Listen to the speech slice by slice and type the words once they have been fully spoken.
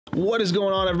What is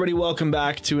going on, everybody? Welcome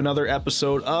back to another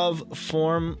episode of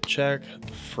Form Check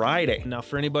Friday. Now,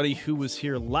 for anybody who was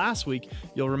here last week,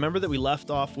 you'll remember that we left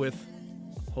off with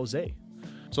Jose.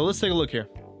 So let's take a look here.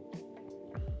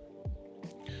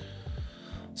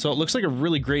 So it looks like a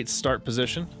really great start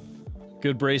position.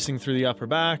 Good bracing through the upper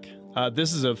back.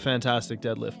 This is a fantastic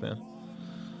deadlift, man.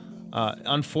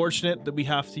 Unfortunate that we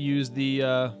have to use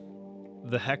the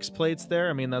hex plates there.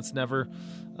 I mean, that's never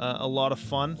a lot of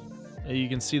fun. You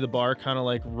can see the bar kind of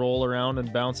like roll around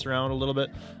and bounce around a little bit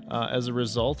as a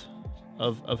result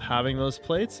of having those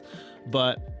plates.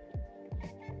 But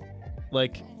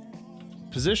like,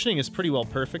 positioning is pretty well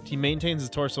perfect. He maintains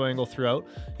his torso angle throughout.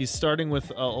 He's starting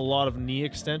with a lot of knee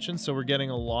extension, so we're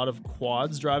getting a lot of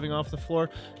quads driving off the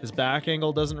floor. His back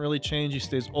angle doesn't really change. He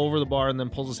stays over the bar and then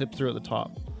pulls his hip through at the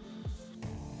top.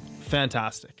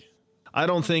 Fantastic. I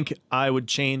don't think I would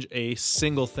change a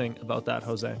single thing about that,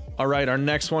 Jose. All right, our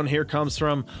next one here comes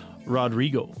from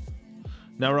Rodrigo.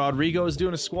 Now, Rodrigo is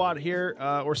doing a squat here,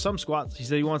 or some squats. He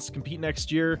said he wants to compete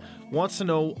next year, wants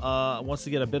to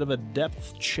get a bit of a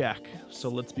depth check. So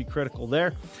let's be critical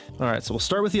there. All right, so we'll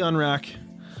start with the unrack.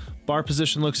 Bar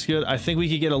position looks good. I think we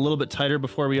could get a little bit tighter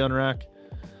before we unrack,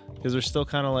 because there's still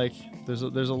kind of like,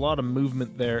 there's a lot of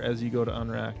movement there as you go to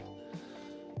unrack.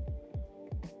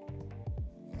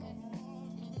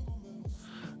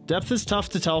 Depth is tough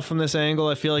to tell from this angle.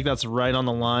 I feel like that's right on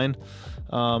the line.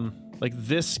 Like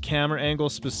this camera angle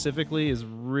specifically is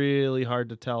really hard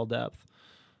to tell depth.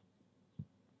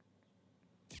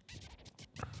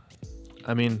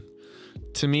 I mean,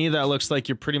 to me, that looks like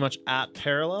you're pretty much at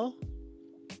parallel,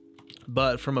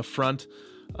 but from a front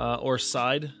or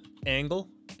side angle,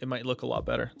 it might look a lot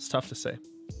better. It's tough to say.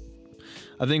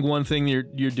 I think one thing you're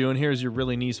doing here is you're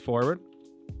really knees forward.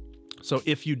 So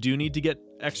if you do need to get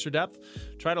extra depth,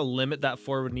 try to limit that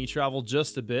forward knee travel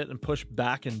just a bit and push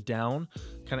back and down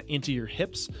kind of into your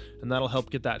hips, and that'll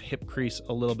help get that hip crease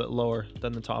a little bit lower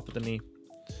than the top of the knee.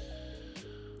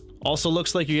 Also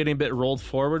looks like you're getting a bit rolled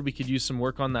forward. We could use some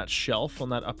work on that shelf on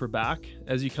that upper back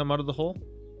as you come out of the hole.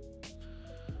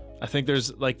 I think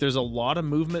there's a lot of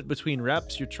movement between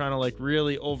reps. You're trying to like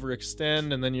really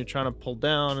overextend, and then you're trying to pull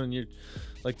down, and you're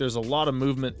like, there's a lot of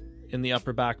movement in the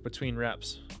upper back between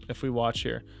reps. If we watch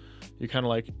here, you're kind of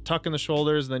like tucking the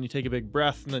shoulders, and then you take a big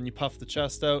breath, and then you puff the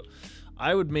chest out.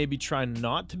 I would maybe try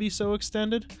not to be so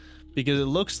extended, because it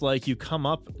looks like you come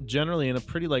up generally in a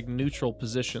pretty like neutral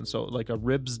position. So like a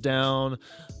ribs down,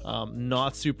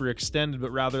 not super extended,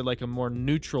 but rather like a more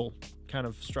neutral kind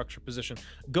of structure position.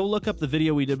 Go look up the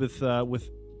video we did with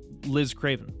Liz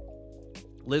Craven.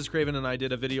 Liz Craven and I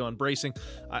did a video on bracing.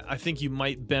 I think you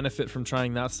might benefit from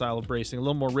trying that style of bracing. A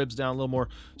little more ribs down, a little more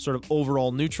sort of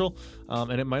overall neutral.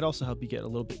 And it might also help you get a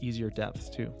little bit easier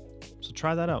depth too. So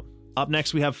try that out. Up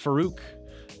next, we have Farouk,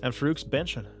 and Farouk's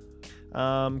benching.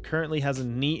 Currently has a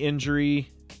knee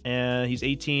injury, and he's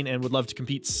 18 and would love to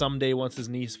compete someday once his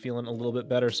knee's feeling a little bit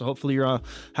better. So hopefully you're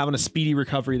having a speedy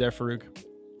recovery there, Farouk.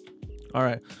 All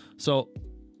right, so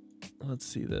let's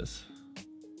see this.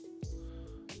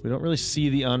 We don't really see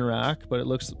the unrack, but it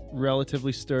looks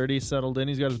relatively sturdy, settled in.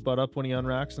 He's got his butt up when he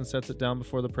unracks and sets it down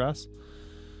before the press.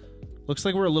 Looks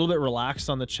like we're a little bit relaxed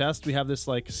on the chest. We have this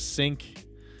like sink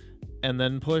and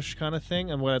then push kind of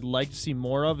thing. And what I'd like to see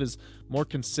more of is more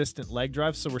consistent leg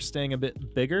drive. So we're staying a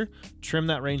bit bigger, trim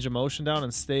that range of motion down,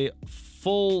 and stay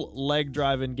full leg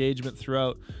drive engagement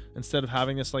throughout, instead of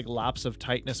having this like lapse of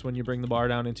tightness when you bring the bar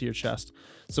down into your chest.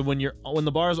 So when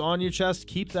the bar is on your chest,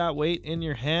 keep that weight in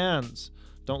your hands.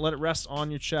 Don't let it rest on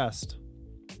your chest.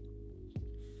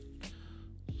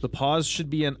 The pause should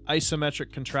be an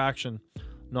isometric contraction,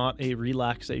 not a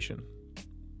relaxation.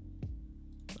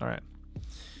 All right.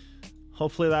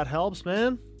 Hopefully that helps,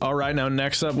 man. All right, now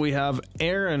next up we have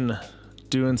Aaron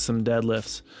doing some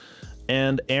deadlifts.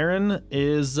 And Aaron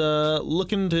is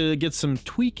looking to get some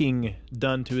tweaking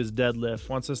done to his deadlift.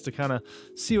 Wants us to kind of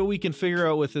see what we can figure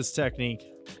out with his technique.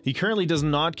 He currently does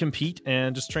not compete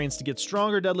and just trains to get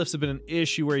stronger. Deadlifts have been an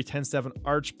issue where he tends to have an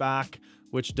arch back,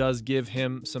 which does give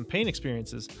him some pain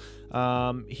experiences.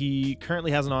 He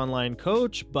currently has an online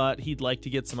coach, but he'd like to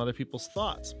get some other people's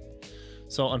thoughts.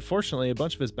 So unfortunately, a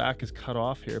bunch of his back is cut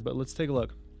off here, but let's take a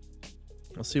look.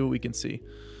 Let's see what we can see.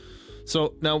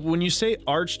 So now when you say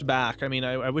arched back, I mean,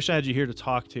 I wish I had you here to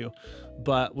talk to,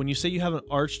 but when you say you have an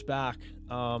arched back,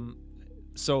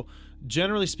 so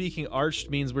generally speaking, arched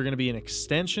means we're going to be in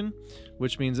extension,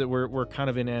 which means that we're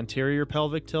kind of in anterior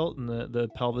pelvic tilt, and the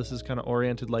pelvis is kind of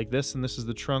oriented like this, and this is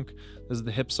the trunk, this is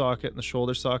the hip socket and the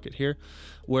shoulder socket here,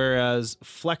 whereas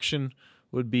flexion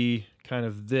would be kind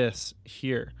of this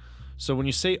here. So when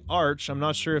you say arch, I'm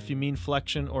not sure if you mean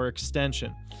flexion or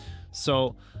extension.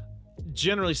 So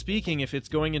generally speaking, if it's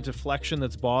going into flexion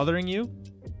that's bothering you,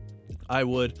 I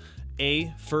would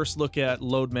first look at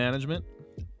load management.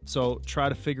 So try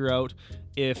to figure out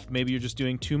if maybe you're just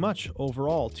doing too much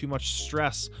overall, too much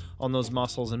stress on those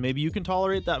muscles, and maybe you can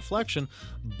tolerate that flexion,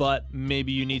 but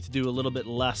maybe you need to do a little bit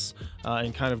less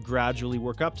and kind of gradually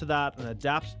work up to that and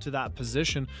adapt to that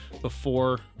position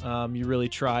before you really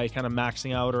try kind of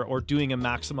maxing out or doing a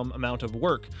maximum amount of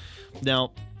work.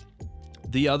 Now,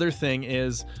 the other thing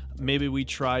is maybe we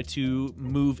try to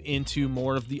move into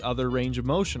more of the other range of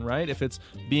motion, right? If it's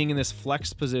being in this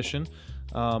flexed position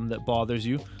that bothers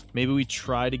you, maybe we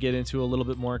try to get into a little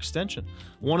bit more extension.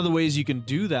 One of the ways you can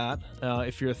do that,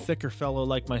 if you're a thicker fellow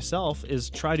like myself, is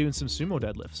try doing some sumo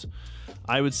deadlifts.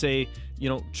 I would say, you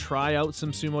know, try out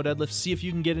some sumo deadlifts, see if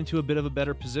you can get into a bit of a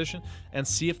better position, and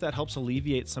see if that helps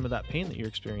alleviate some of that pain that you're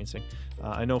experiencing.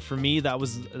 I know for me,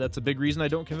 that's a big reason I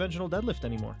don't conventional deadlift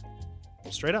anymore.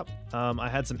 Straight up. I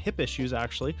had some hip issues,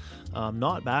 actually,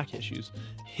 not back issues,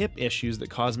 hip issues that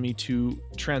caused me to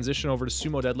transition over to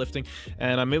sumo deadlifting,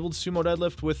 and I'm able to sumo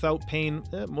deadlift without pain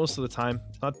most of the time.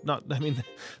 I mean,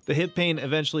 the hip pain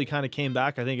eventually kind of came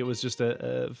back. I think it was just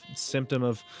a symptom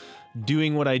of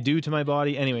doing what I do to my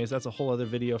body. Anyways, that's a whole other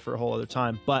video for a whole other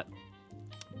time. But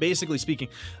basically speaking,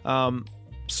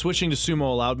 switching to sumo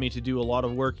allowed me to do a lot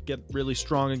of work, get really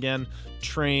strong again,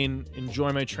 train,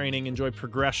 enjoy my training, enjoy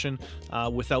progression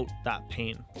without that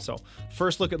pain. So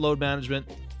first look at load management,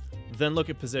 then look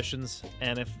at positions,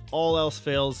 and if all else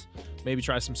fails, maybe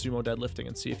try some sumo deadlifting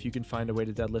and see if you can find a way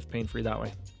to deadlift pain-free that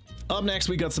way. Up next,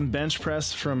 we got some bench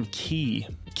press from Key.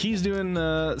 Key's doing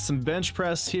some bench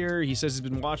press here. He says he's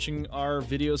been watching our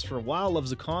videos for a while, loves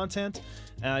the content.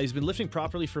 He's been lifting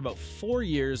properly for about 4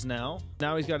 years now.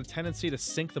 Now he's got a tendency to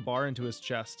sink the bar into his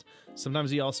chest.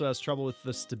 Sometimes he also has trouble with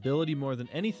the stability more than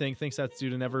anything, thinks that's due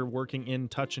to never working in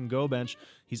touch and go bench.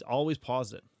 He's always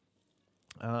paused it.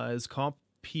 His comp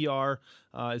PR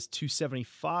is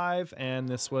 275, and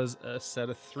this was a set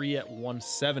of 3 at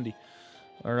 170.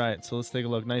 All right, so let's take a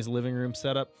look. Nice living room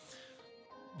setup.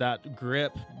 That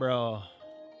grip, bro,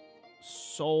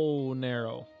 so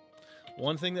narrow.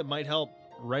 One thing that might help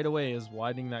right away is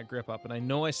widening that grip up. And I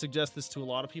know I suggest this to a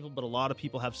lot of people, but a lot of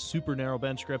people have super narrow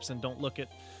bench grips and don't look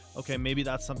at, okay, maybe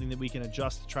that's something that we can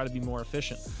adjust to try to be more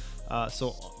efficient.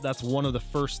 So that's one of the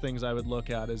first things I would look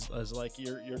at is like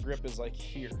your grip is like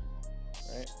here,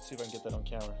 right? Let's see if I can get that on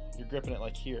camera. You're gripping it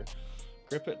like here.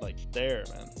 Grip it like there,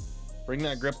 man. Bring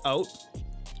that grip out.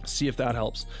 See if that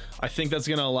helps. I think that's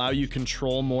going to allow you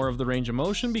control more of the range of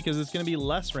motion because it's going to be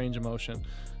less range of motion.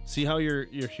 See how your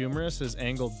humerus is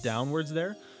angled downwards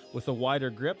there? With a wider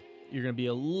grip, you're going to be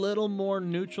a little more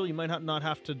neutral. You might not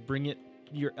have to bring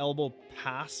your elbow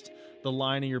past the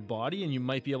line of your body, and you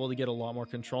might be able to get a lot more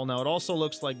control. Now, it also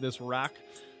looks like this rack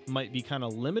might be kind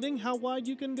of limiting how wide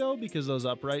you can go because those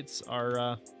uprights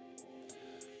are,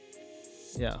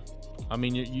 yeah. I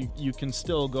mean, you can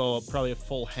still go probably a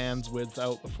full hand's width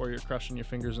out before you're crushing your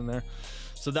fingers in there.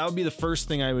 So that would be the first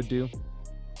thing I would do.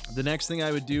 The next thing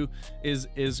I would do is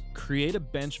create a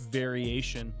bench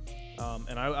variation.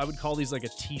 And I would call these like a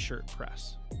t-shirt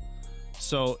press.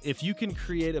 So if you can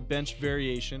create a bench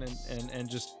variation and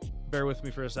just bear with me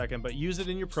for a second, but use it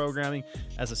in your programming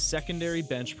as a secondary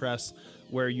bench press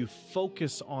where you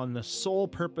focus on the sole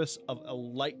purpose of a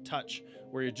light touch,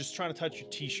 where you're just trying to touch your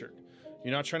t-shirt.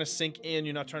 You're not trying to sink in.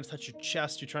 You're not trying to touch your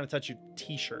chest. You're trying to touch your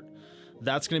t-shirt.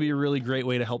 That's going to be a really great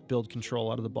way to help build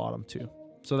control out of the bottom too.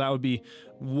 So that would be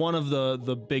one of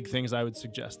the big things I would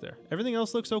suggest there. Everything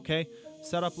else looks okay.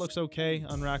 Setup looks okay.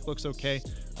 Unrack looks okay.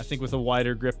 I think with a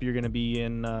wider grip, you're going to be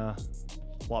in a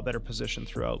lot better position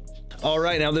throughout. All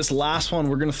right, now this last one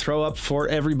we're going to throw up for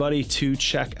everybody to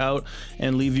check out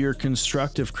and leave your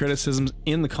constructive criticisms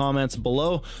in the comments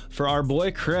below for our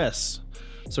boy Chris.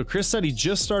 So Chris said he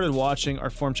just started watching our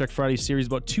Form Check Friday series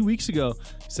about 2 weeks ago.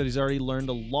 He said he's already learned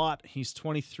a lot. He's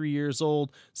 23 years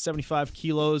old, 75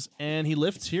 kilos, and he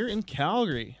lifts here in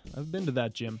Calgary. I've been to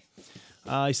that gym.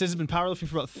 He says he's been powerlifting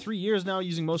for about 3 years now,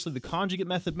 using mostly the conjugate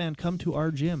method. Man, come to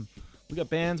our gym. We got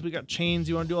bands, we got chains.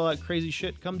 You want to do all that crazy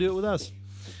shit? Come do it with us.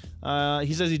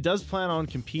 He says he does plan on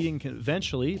competing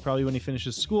eventually, probably when he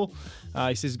finishes school.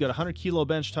 He says he's got a 100 kilo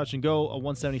bench touch and go, a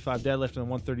 175 deadlift, and a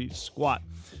 130 squat.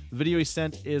 The video he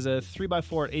sent is a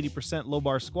 3x4 at 80% low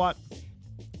bar squat.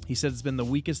 He said it's been the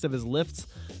weakest of his lifts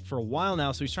for a while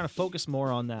now, so he's trying to focus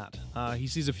more on that. He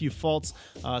sees a few faults,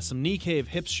 some knee cave,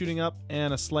 hips shooting up,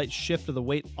 and a slight shift of the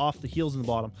weight off the heels in the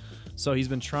bottom. So he's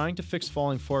been trying to fix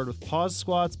falling forward with pause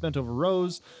squats, bent over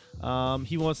rows.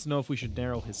 He wants to know if we should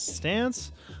narrow his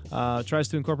stance. Tries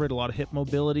to incorporate a lot of hip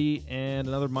mobility, and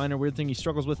another minor weird thing he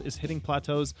struggles with is hitting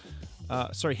plateaus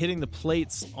hitting the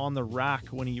plates on the rack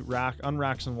when he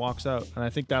unracks and walks out. And I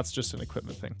think that's just an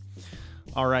equipment thing.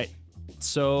 All right,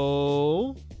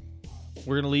 so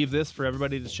we're going to leave this for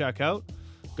everybody to check out.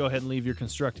 Go ahead and leave your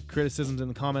constructive criticisms in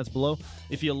the comments below.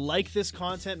 If you like this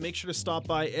content, make sure to stop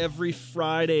by every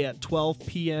Friday at 12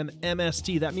 p.m.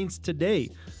 MST. That means today,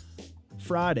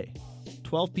 Friday,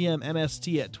 12 p.m.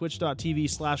 MST at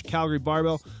twitch.tv/Calgary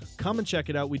Barbell. Come and check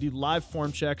it out. We do live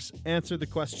form checks, answer the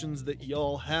questions that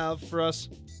y'all have for us,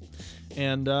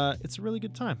 and it's a really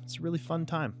good time. It's a really fun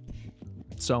time.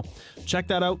 So check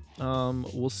that out.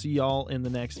 We'll see y'all in the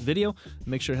next video.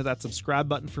 Make sure to hit that subscribe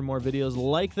button for more videos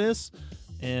like this,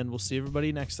 and we'll see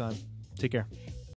everybody next time. Take care.